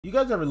You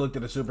guys ever looked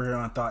at a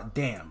superhero and thought,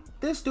 damn,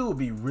 this dude would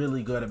be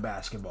really good at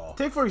basketball?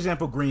 Take for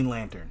example Green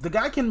Lantern. The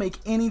guy can make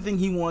anything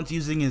he wants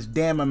using his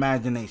damn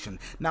imagination.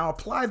 Now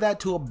apply that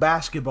to a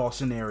basketball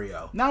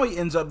scenario. Now he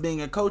ends up being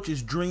a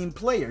coach's dream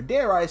player.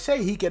 Dare I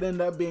say he could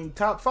end up being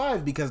top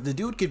 5 because the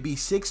dude could be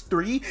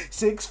 6'3",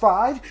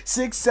 6'5",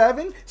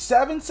 6'7",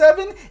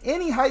 7'7",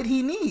 any height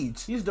he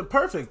needs. He's the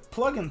perfect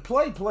plug and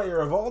play player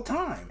of all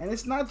time. And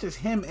it's not just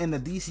him in the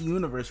DC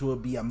universe who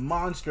would be a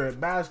monster at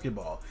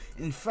basketball.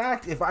 In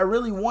fact, if I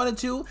really wanted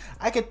to,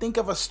 I could think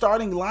of a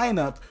starting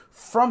lineup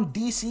from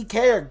DC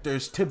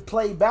characters to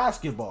play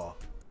basketball.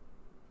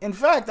 In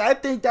fact, I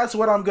think that's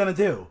what I'm gonna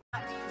do.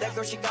 That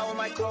girl, she got on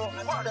my girl.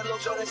 That little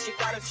girl that she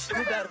got it.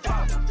 You better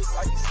pop.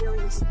 Are you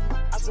serious?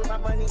 I swear my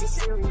money is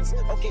serious.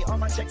 Okay, all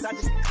my checks I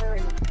just be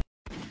clearing.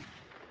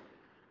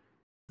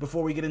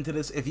 Before we get into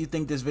this, if you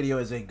think this video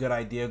is a good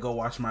idea, go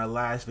watch my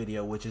last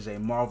video, which is a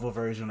Marvel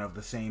version of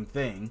the same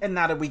thing. And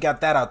now that we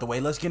got that out the way,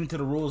 let's get into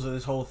the rules of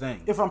this whole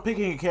thing. If I'm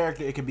picking a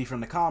character, it could be from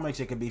the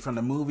comics, it could be from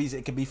the movies,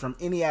 it could be from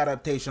any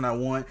adaptation I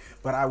want,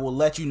 but I will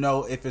let you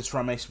know if it's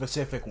from a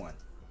specific one.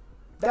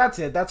 That's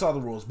it, that's all the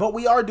rules. But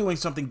we are doing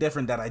something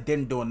different that I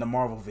didn't do in the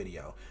Marvel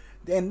video.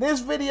 In this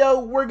video,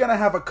 we're gonna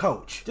have a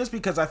coach, just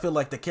because I feel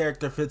like the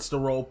character fits the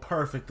role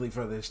perfectly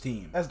for this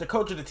team. As the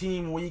coach of the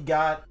team, we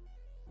got...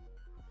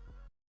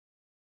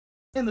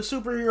 In the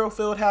superhero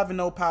field, having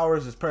no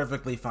powers is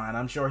perfectly fine.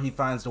 I'm sure he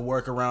finds the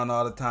workaround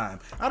all the time.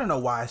 I don't know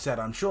why I said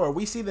I'm sure.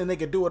 We see the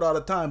nigga do it all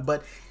the time,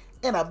 but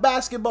in a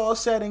basketball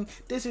setting,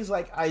 this is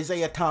like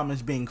Isaiah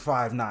Thomas being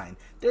 5'9".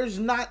 There's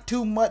not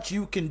too much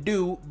you can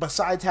do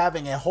besides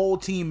having a whole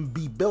team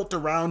be built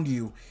around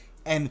you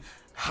and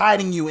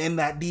hiding you in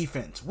that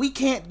defense. We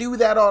can't do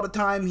that all the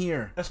time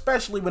here,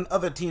 especially when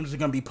other teams are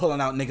going to be pulling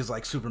out niggas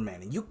like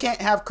Superman. And you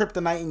can't have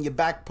kryptonite in your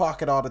back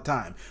pocket all the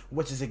time,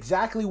 which is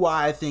exactly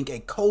why I think a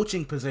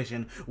coaching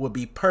position would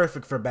be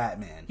perfect for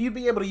Batman. He'd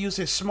be able to use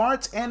his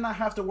smarts and not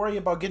have to worry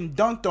about getting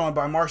dunked on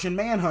by Martian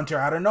Manhunter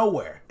out of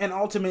nowhere. And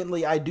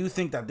ultimately, I do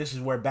think that this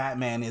is where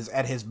Batman is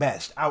at his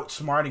best,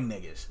 outsmarting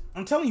niggas.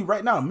 I'm telling you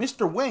right now,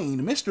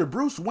 Mr.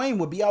 Bruce Wayne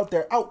would be out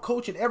there out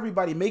coaching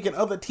everybody, making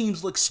other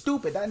teams look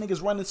stupid. That nigga's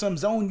running some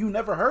zone you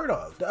never heard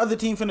of. The other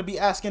team finna be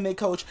asking their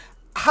coach,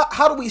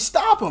 how do we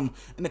stop him?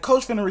 And the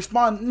coach finna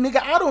respond,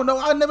 nigga, I don't know.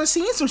 I've never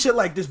seen some shit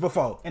like this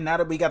before. And now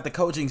that we got the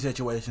coaching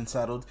situation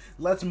settled,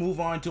 let's move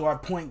on to our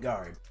point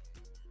guard.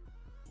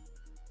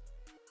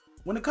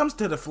 When it comes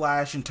to the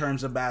Flash in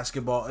terms of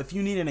basketball, if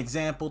you need an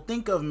example,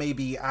 think of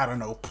maybe, I don't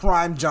know,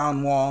 prime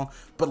John Wall,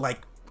 but like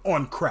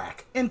on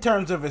crack, in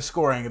terms of his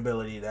scoring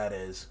ability, that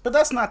is. But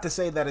that's not to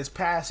say that his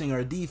passing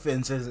or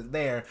defense isn't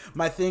there.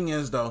 My thing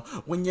is though,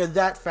 when you're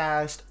that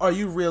fast, are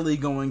you really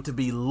going to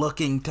be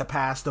looking to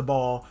pass the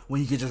ball when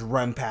you can just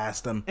run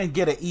past them and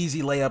get an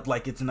easy layup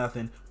like it's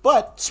nothing?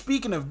 But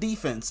speaking of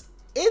defense,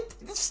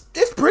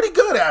 it's pretty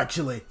good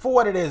actually. For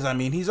what it is, I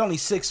mean, he's only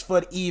 6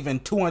 foot even,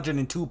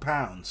 202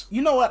 pounds.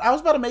 You know what, I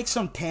was about to make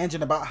some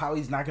tangent about how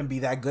he's not gonna be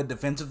that good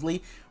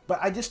defensively, but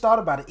I just thought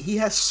about it. He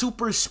has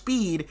super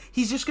speed.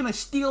 He's just gonna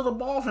steal the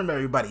ball from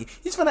everybody.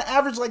 He's gonna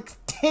average like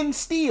 10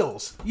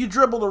 steals. You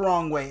dribble the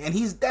wrong way, and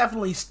he's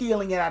definitely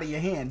stealing it out of your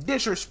hand,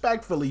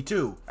 disrespectfully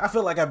too. I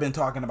feel like I've been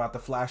talking about the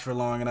Flash for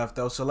long enough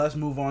though, so let's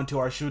move on to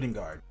our shooting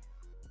guard.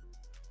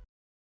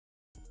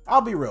 I'll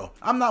be real,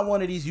 I'm not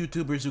one of these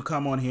YouTubers who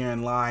come on here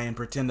and lie and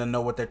pretend to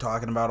know what they're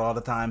talking about all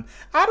the time.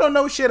 I don't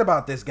know shit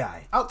about this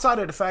guy. Outside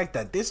of the fact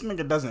that this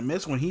nigga doesn't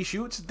miss when he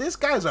shoots, this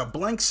guy's a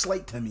blank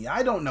slate to me.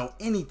 I don't know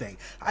anything.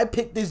 I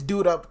picked this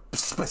dude up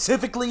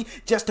specifically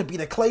just to be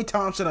the Klay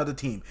Thompson of the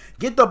team.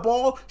 Get the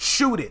ball,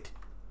 shoot it.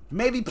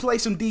 Maybe play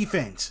some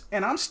defense.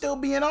 And I'm still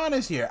being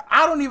honest here.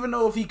 I don't even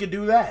know if he could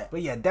do that.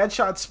 But yeah, dead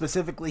shots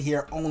specifically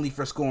here only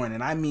for scoring.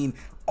 And I mean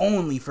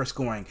only for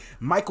scoring.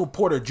 Michael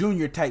Porter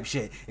Jr. type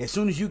shit. As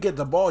soon as you get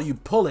the ball, you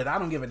pull it. I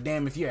don't give a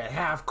damn if you're at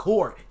half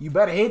court. You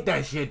better hit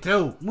that shit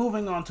too.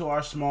 Moving on to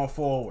our small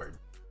forward.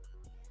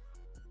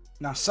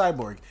 Now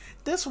Cyborg.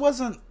 This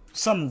wasn't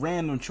some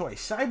random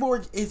choice.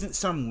 Cyborg isn't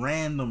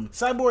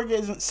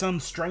some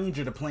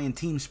stranger to playing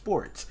team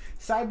sports.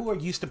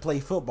 Cyborg used to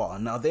play football.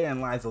 Now therein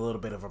lies a little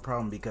bit of a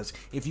problem, because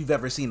if you've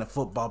ever seen a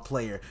football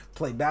player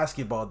play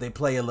basketball, they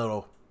play a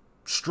little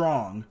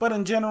strong. But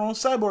in general,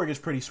 Cyborg is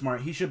pretty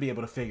smart. He should be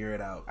able to figure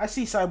it out. I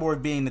see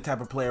Cyborg being the type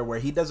of player where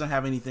he doesn't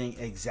have anything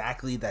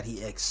exactly that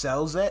he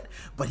excels at,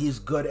 but he's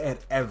good at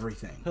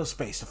everything. He'll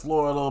space the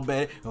floor a little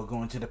bit, he'll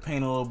go into the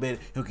paint a little bit,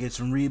 he'll get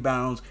some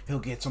rebounds, he'll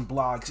get some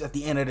blocks. At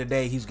the end of the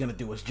day, he's gonna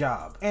do his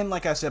job. And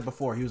like I said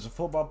before, he was a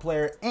football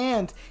player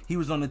and he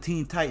was on the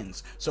Teen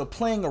Titans. So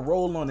playing a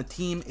role on a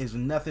team is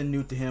nothing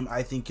new to him.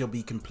 I think he'll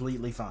be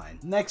completely fine.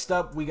 Next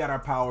up, we got our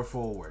power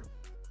forward.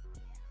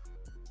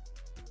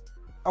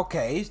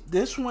 Okay,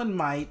 this one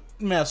might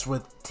mess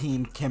with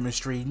team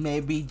chemistry,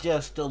 maybe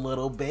just a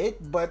little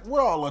bit, but we're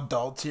all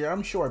adults here.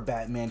 I'm sure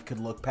Batman could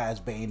look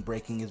past Bane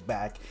breaking his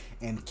back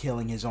and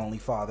killing his only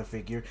father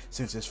figure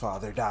since his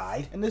father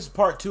died. And this is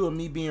part 2 of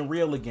me being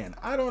real again.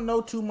 I don't know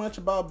too much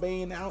about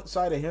Bane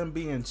outside of him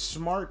being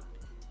smart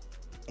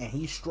and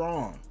he's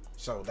strong.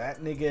 So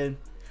that nigga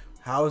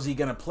How is he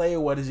gonna play?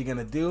 What is he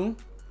gonna do?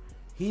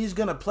 He's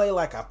gonna play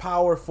like a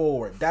power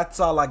forward. That's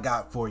all I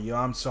got for you.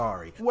 I'm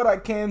sorry. What I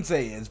can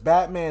say is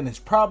Batman is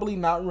probably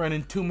not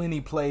running too many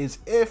plays,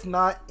 if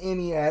not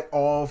any at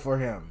all for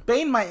him.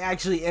 Bane might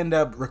actually end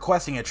up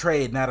requesting a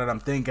trade now that I'm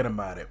thinking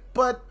about it,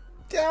 but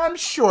I'm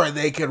sure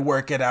they could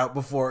work it out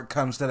before it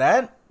comes to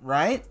that,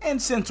 right?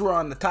 And since we're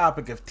on the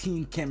topic of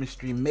team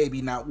chemistry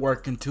maybe not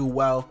working too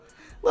well,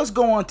 let's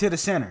go on to the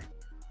center.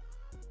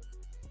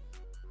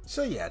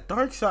 So yeah,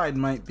 Darkseid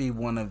might be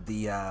one of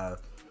the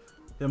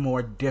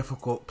more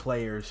difficult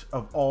players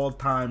of all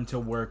time to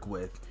work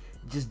with.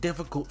 Just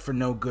difficult for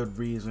no good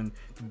reason.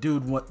 The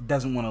dude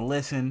doesn't want to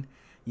listen.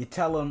 You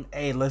tell him,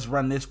 hey, let's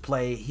run this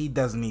play. He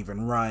doesn't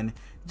even run.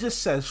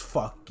 Just says,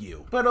 fuck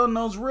you. But on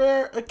those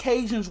rare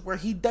occasions where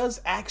he does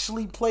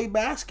actually play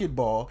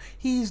basketball,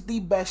 he's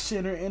the best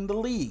center in the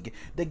league.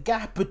 The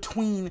gap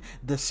between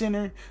the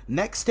center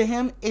next to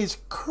him is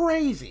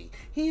crazy.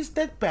 He's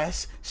the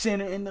best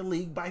center in the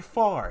league by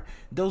far.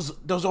 Those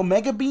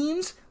Omega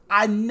beams,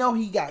 I know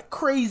he got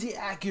crazy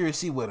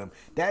accuracy with him.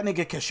 That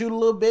nigga can shoot a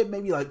little bit,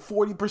 maybe like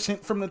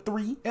 40% from the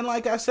 3. And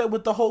like I said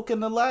with the Hulk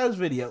in the last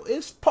video,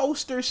 it's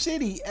poster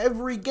city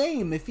every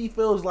game if he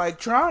feels like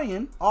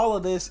trying. All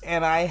of this,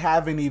 and I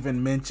haven't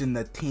even mentioned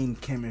the team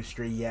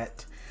chemistry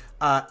yet.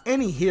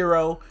 Any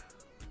hero,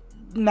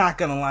 not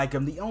gonna like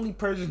him. The only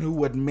person who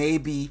would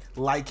maybe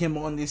like him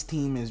on this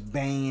team is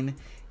Bane.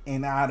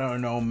 And I don't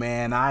know,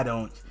 man.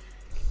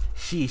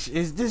 Sheesh,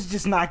 this is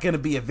just not going to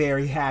be a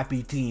very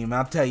happy team,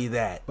 I'll tell you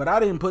that. But I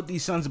didn't put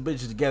these sons of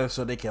bitches together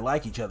so they can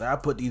like each other. I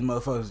put these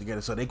motherfuckers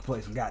together so they can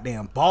play some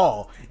goddamn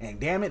ball. And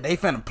damn it, they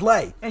finna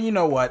play. And you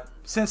know what?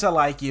 Since I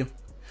like you,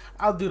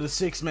 I'll do the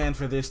 6th man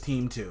for this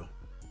team too.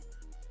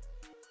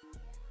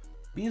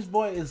 Beast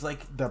Boy is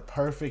like the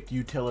perfect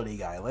utility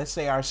guy. Let's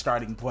say our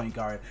starting point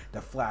guard,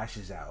 the Flash,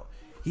 is out.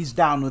 He's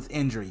down with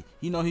injury.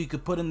 You know he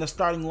could put in the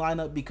starting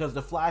lineup because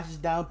the Flash is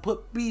down.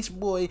 Put Beast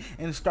Boy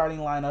in the starting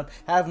lineup.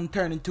 Have him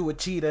turn into a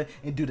cheetah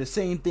and do the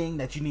same thing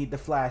that you need the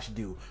Flash to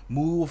do.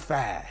 Move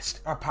fast.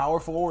 Our power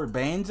forward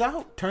Bane's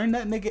out. Turn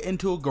that nigga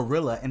into a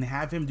gorilla and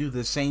have him do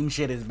the same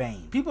shit as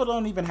Bane. People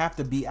don't even have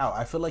to be out.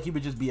 I feel like he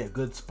would just be a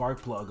good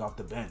spark plug off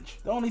the bench.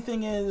 The only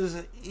thing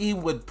is he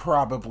would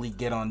probably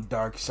get on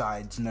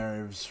Darkseid's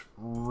nerves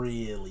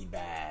really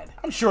bad.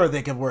 I'm sure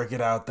they could work it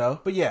out though.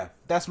 But yeah,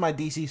 that's my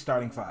DC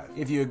starting 5.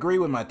 If you agree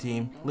with my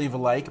team, leave a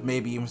like,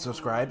 maybe even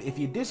subscribe. If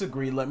you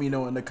disagree, let me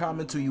know in the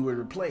comments who you would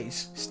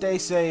replace. Stay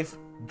safe,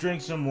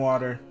 drink some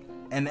water,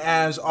 and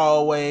as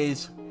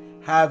always,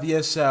 have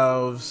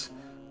yourselves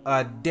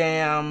a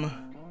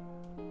damn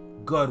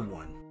good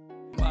one.